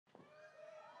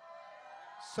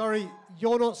Sorry,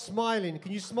 you're not smiling.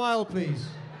 Can you smile, please? Ladies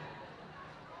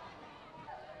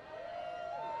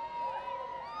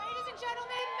and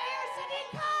gentlemen, Mayor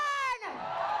Sadiq Khan!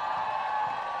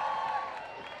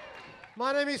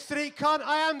 My name is Sadiq Khan.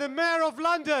 I am the Mayor of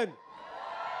London.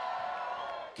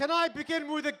 Can I begin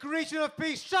with a greeting of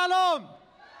peace? Shalom!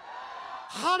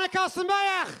 Hanukkah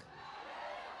Sameach!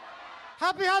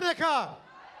 Happy Hanukkah!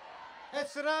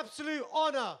 It's an absolute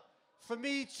honor for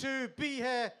me to be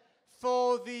here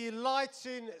for the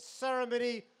lighting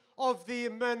ceremony of the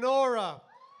menorah.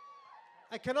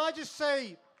 And can I just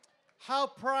say how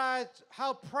proud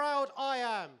I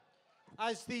am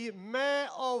as the Mayor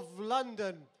of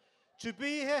London to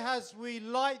be here as we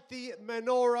light the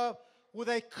menorah with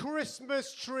a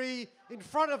Christmas tree in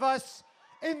front of us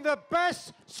in the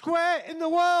best square in the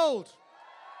world.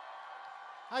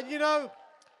 And you know,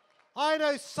 I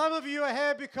know some of you are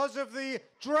here because of the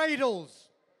dreidels.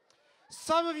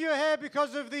 Some of you are here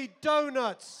because of the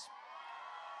donuts.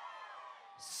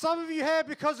 Some of you are here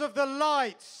because of the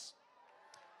lights.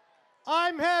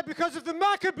 I'm here because of the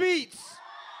Maccabees.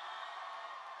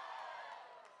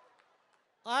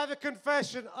 I have a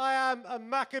confession, I am a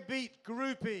Maccabee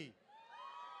groupie.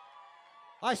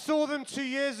 I saw them 2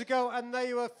 years ago and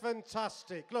they were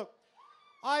fantastic. Look,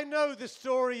 I know the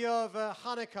story of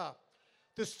Hanukkah,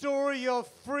 the story of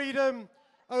freedom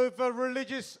over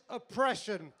religious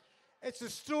oppression. It's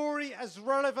a story as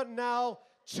relevant now,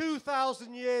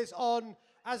 2,000 years on,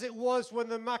 as it was when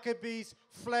the Maccabees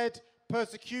fled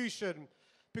persecution.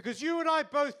 Because you and I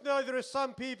both know there are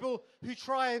some people who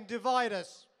try and divide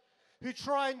us, who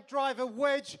try and drive a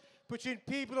wedge between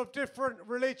people of different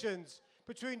religions,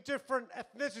 between different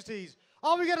ethnicities.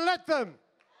 Are we going to let them?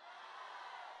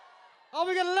 Are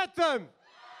we going to let them?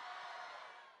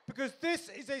 Because this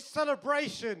is a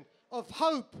celebration of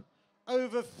hope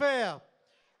over fear,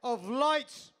 of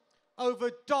light over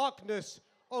darkness,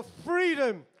 of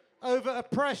freedom over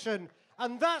oppression.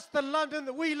 And that's the London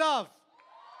that we love.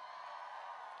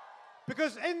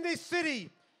 Because in this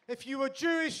city, if you are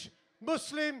Jewish,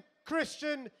 Muslim,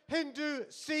 Christian, Hindu,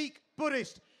 Sikh,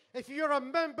 Buddhist, if you're a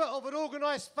member of an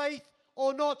organized faith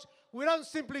or not, we don't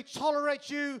simply tolerate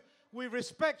you, we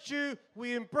respect you,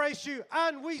 we embrace you,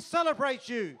 and we celebrate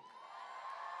you.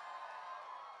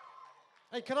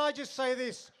 And can I just say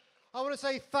this? I want to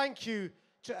say thank you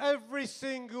to every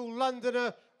single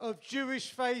Londoner of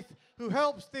Jewish faith who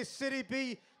helps this city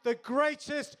be the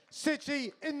greatest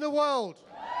city in the world.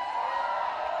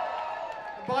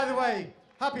 And by the way,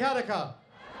 Happy Hanukkah.